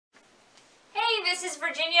this is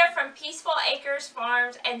Virginia from Peaceful Acres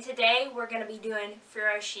Farms, and today we're going to be doing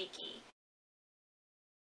Furoshiki.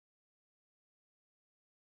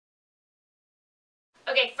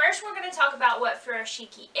 Okay, first we're going to talk about what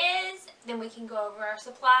Furoshiki is, then we can go over our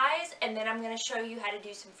supplies, and then I'm going to show you how to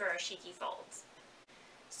do some Furoshiki folds.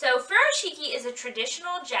 So Furoshiki is a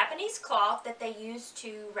traditional Japanese cloth that they use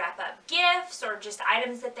to wrap up gifts or just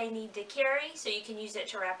items that they need to carry. So you can use it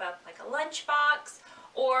to wrap up like a lunchbox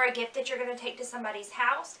or a gift that you're going to take to somebody's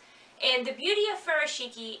house. And the beauty of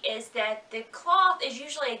Furoshiki is that the cloth is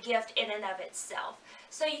usually a gift in and of itself.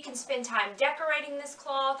 So you can spend time decorating this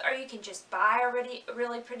cloth, or you can just buy a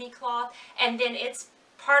really pretty cloth, and then it's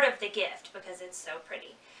part of the gift because it's so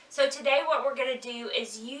pretty. So today what we're going to do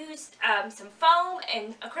is use some foam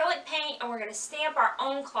and acrylic paint, and we're going to stamp our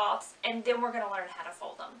own cloths, and then we're going to learn how to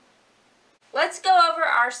fold them. Let's go over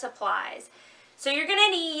our supplies. So you're going to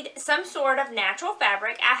need some sort of natural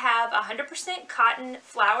fabric. I have 100% cotton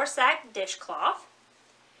flour sack dishcloth.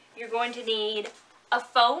 You're going to need a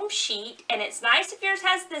foam sheet, and it's nice if yours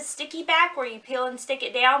has the sticky back where you peel and stick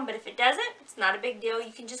it down, but if it doesn't, it's not a big deal.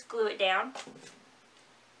 You can just glue it down.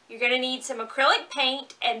 You're going to need some acrylic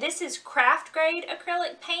paint, and this is craft grade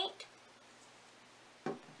acrylic paint.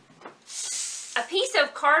 A piece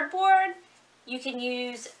of cardboard. You can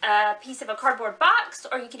use a piece of a cardboard box,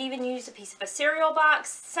 or you could even use a piece of a cereal box,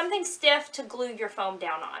 something stiff to glue your foam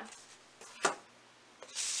down on.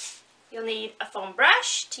 You'll need a foam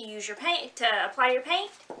brush to use your paint, to apply your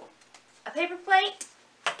paint, a paper plate,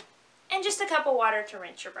 and just a cup of water to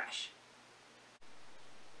rinse your brush.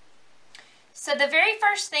 So the very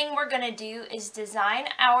first thing we're going to do is design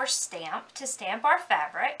our stamp to stamp our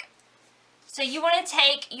fabric. So you want to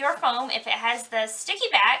take your foam, if it has the sticky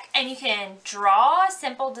back, and you can draw a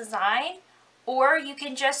simple design, or you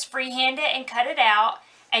can just freehand it and cut it out.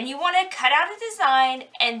 And you want to cut out a design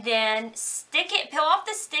and then stick it, peel off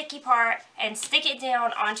the sticky part and stick it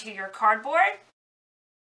down onto your cardboard.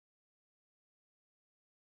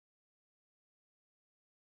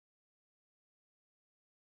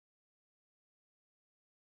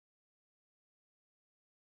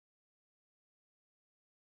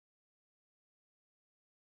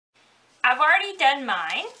 I've already done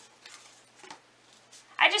mine.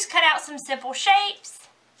 I just cut out some simple shapes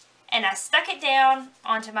and I stuck it down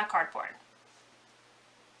onto my cardboard.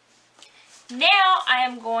 Now I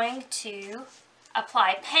am going to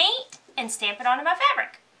apply paint and stamp it onto my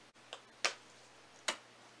fabric.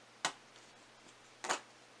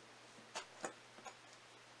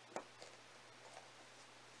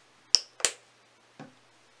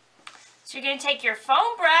 So you're going to take your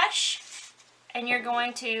foam brush and you're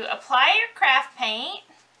going to apply your craft paint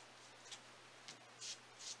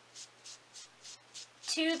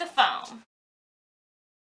to the foam.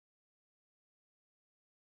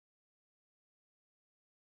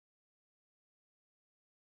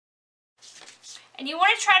 And you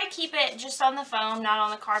want to try to keep it just on the foam, not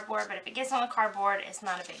on the cardboard, but if it gets on the cardboard, it's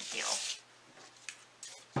not a big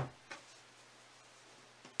deal.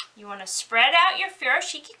 You want to spread out your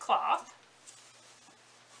Furoshiki cloth.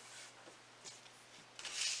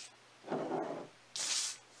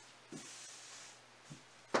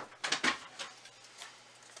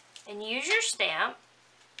 And use your stamp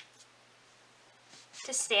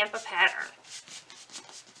to stamp a pattern.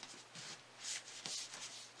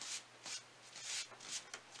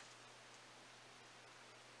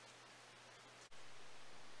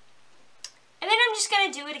 And then I'm just going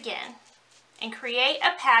to do it again and create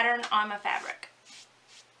a pattern on my fabric.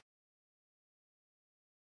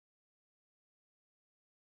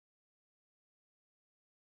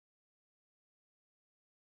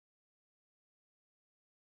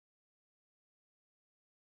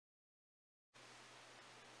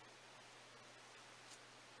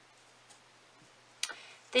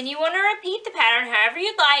 Then you want to repeat the pattern however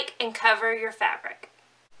you'd like and cover your fabric.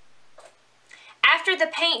 After the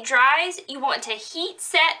paint dries, you want to heat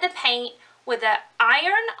set the paint with an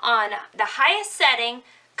iron on the highest setting,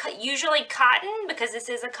 usually cotton because this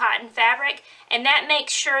is a cotton fabric, and that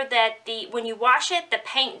makes sure that when you wash it, the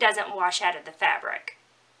paint doesn't wash out of the fabric.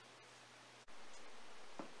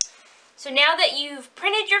 So now that you've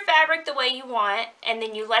printed your fabric the way you want, and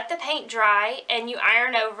then you let the paint dry and you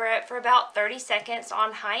iron over it for about 30 seconds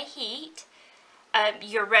on high heat,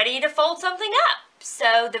 you're ready to fold something up.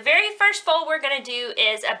 So the very first fold we're going to do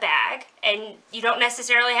is a bag, and you don't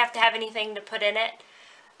necessarily have to have anything to put in it.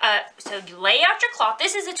 So you lay out your cloth.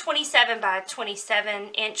 This is a 27 by 27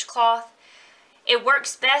 inch cloth. It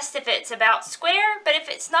works best if it's about square, but if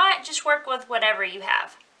it's not, just work with whatever you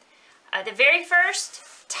have. The very first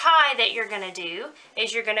tie that you're going to do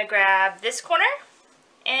is you're going to grab this corner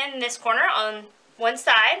and this corner on one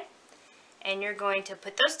side, and you're going to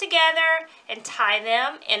put those together and tie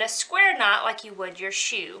them in a square knot like you would your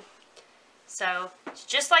shoe. So it's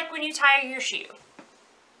just like when you tie your shoe.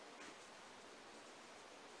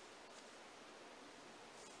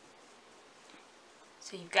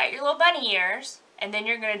 So you've got your little bunny ears, and then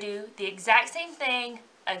you're going to do the exact same thing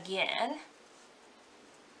again,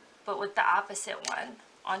 but with the opposite one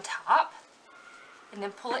on top, and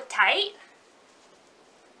then pull it tight.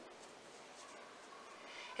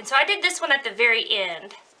 And so I did this one at the very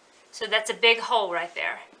end, so that's a big hole right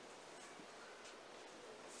there.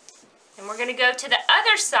 And we're going to go to the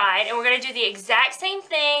other side, and we're going to do the exact same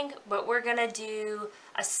thing, but we're going to do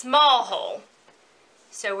a small hole.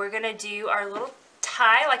 So we're going to do our little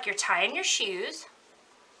tie like you're tying your shoes,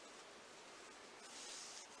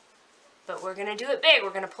 but we're going to do it big. We're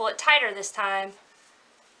going to pull it tighter this time.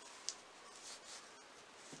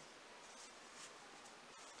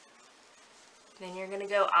 Then you're going to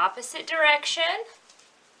go opposite direction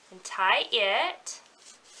and tie it,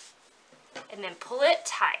 and then pull it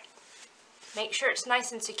tight. Make sure it's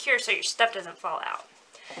nice and secure so your stuff doesn't fall out.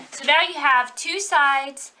 So now you have two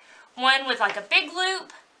sides, one with like a big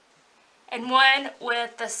loop and one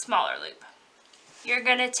with the smaller loop. You're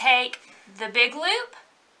going to take the big loop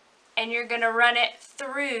and you're going to run it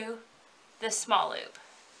through the small loop.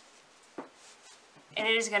 And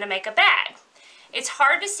it is going to make a bag. It's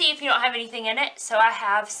hard to see if you don't have anything in it, so I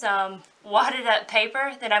have some wadded up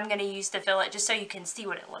paper that I'm going to use to fill it just so you can see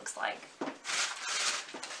what it looks like.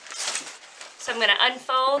 So I'm going to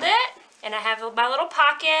unfold it, and I have my little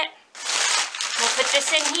pocket. We'll put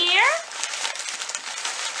this in here.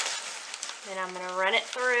 Then I'm going to run it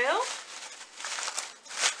through.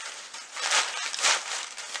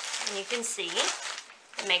 And you can see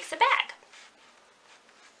it makes a bag.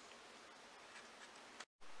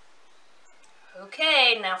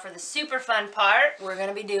 Okay, now for the super fun part, we're going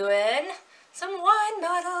to be doing some wine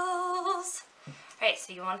bottles. Alright,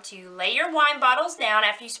 so you want to lay your wine bottles down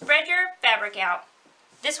after you spread your fabric out.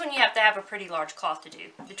 This one you have to have a pretty large cloth to do.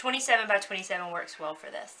 The 27 by 27 works well for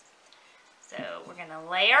this. So we're going to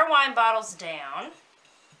lay our wine bottles down.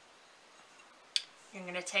 You're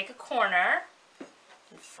going to take a corner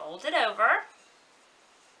and fold it over.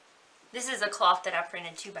 This is a cloth that I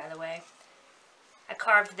printed too, by the way. I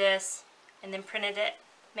carved this and then printed it,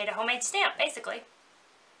 made a homemade stamp, basically.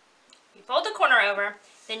 You fold the corner over,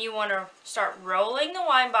 then you want to start rolling the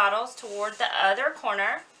wine bottles toward the other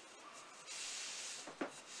corner.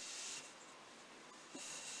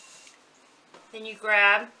 Then you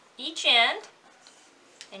grab each end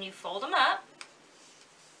and you fold them up.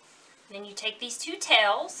 Then you take these two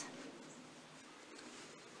tails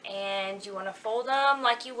and you want to fold them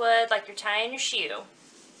like you would, like you're tying your shoe.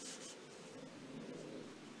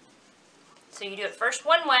 So you do it first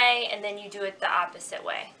one way, and then you do it the opposite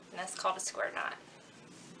way. And that's called a square knot.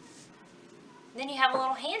 Then you have a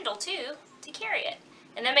little handle, too, to carry it.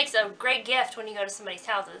 And that makes a great gift when you go to somebody's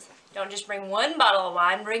houses. Don't just bring one bottle of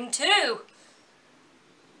wine, bring two.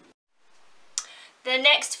 The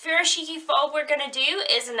next Furoshiki fold we're going to do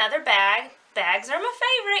is another bag. Bags are my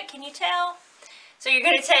favorite, can you tell? So you're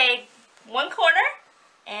going to take one corner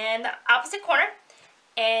and the opposite corner,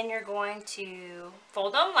 and you're going to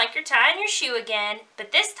fold them like you're tying your shoe again,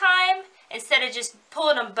 but this time, instead of just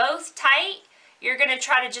pulling them both tight, you're going to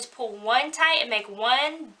try to just pull one tight and make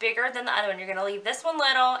one bigger than the other one. You're going to leave this one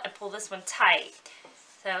little and pull this one tight.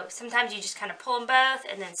 So sometimes you just kind of pull them both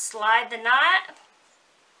and then slide the knot.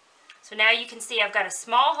 So now you can see I've got a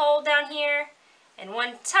small hole down here and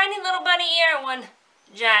one tiny little bunny ear and one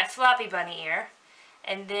giant floppy bunny ear.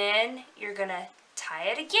 And then you're going to tie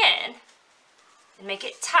it again. And make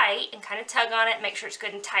it tight and kind of tug on it, make sure it's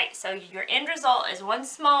good and tight. So your end result is one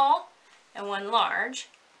small and one large.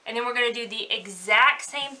 And then we're going to do the exact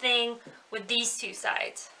same thing with these two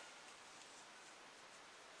sides.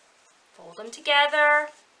 Fold them together,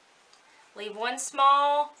 leave one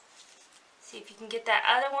small, see if you can get that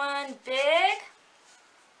other one big.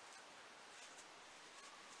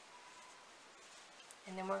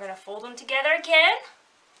 And then we're going to fold them together again.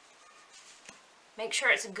 Make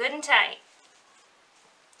sure it's good and tight.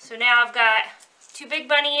 So now I've got two big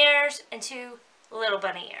bunny ears and two little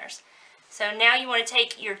bunny ears. So now you want to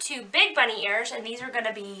take your two big bunny ears, and these are going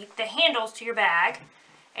to be the handles to your bag,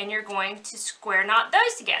 and you're going to square knot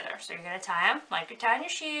those together. So you're going to tie them like you're tying your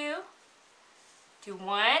shoe. Do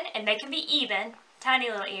one, and they can be even, tiny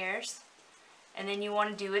little ears. And then you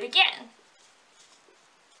want to do it again.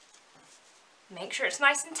 Make sure it's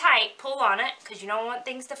nice and tight. Pull on it, because you don't want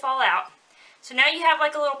things to fall out. So now you have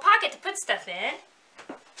like a little pocket to put stuff in.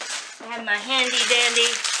 I have my handy dandy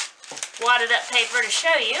wadded up paper to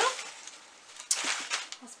show you.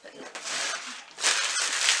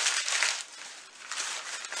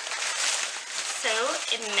 so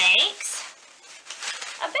it makes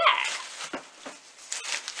a bag.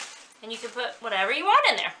 And you can put whatever you want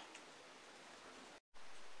in there.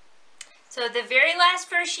 So the very last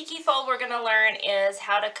furoshiki fold we're going to learn is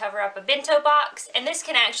how to cover up a bento box, and this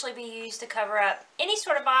can actually be used to cover up any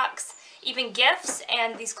sort of box, even gifts,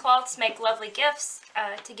 and these cloths make lovely gifts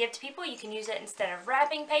to give to people. You can use it instead of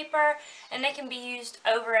wrapping paper, and they can be used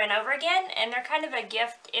over and over again, and they're kind of a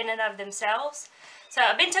gift in and of themselves. So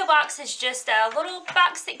a bento box is just a little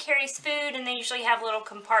box that carries food, and they usually have little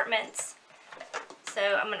compartments. So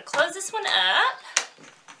I'm going to close this one up.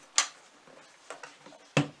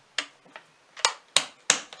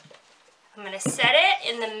 I'm going to set it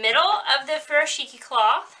in the middle of the furoshiki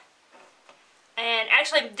cloth. And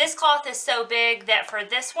actually this cloth is so big that for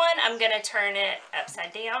this one I'm going to turn it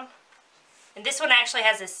upside down. And this one actually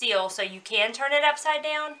has a seal, so you can turn it upside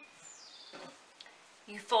down.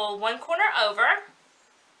 You fold one corner over.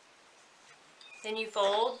 Then you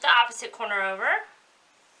fold the opposite corner over.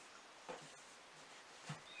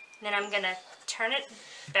 Then I'm going to turn it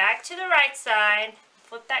back to the right side,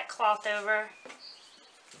 flip that cloth over.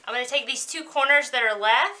 I'm going to take these two corners that are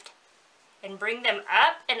left and bring them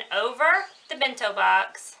up and over the bento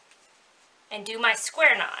box and do my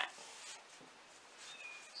square knot.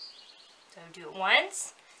 So do it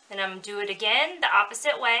once, then I'm going to do it again the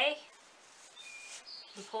opposite way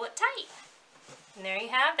and pull it tight. And there you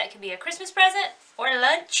have, that could be a Christmas present or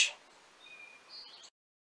lunch.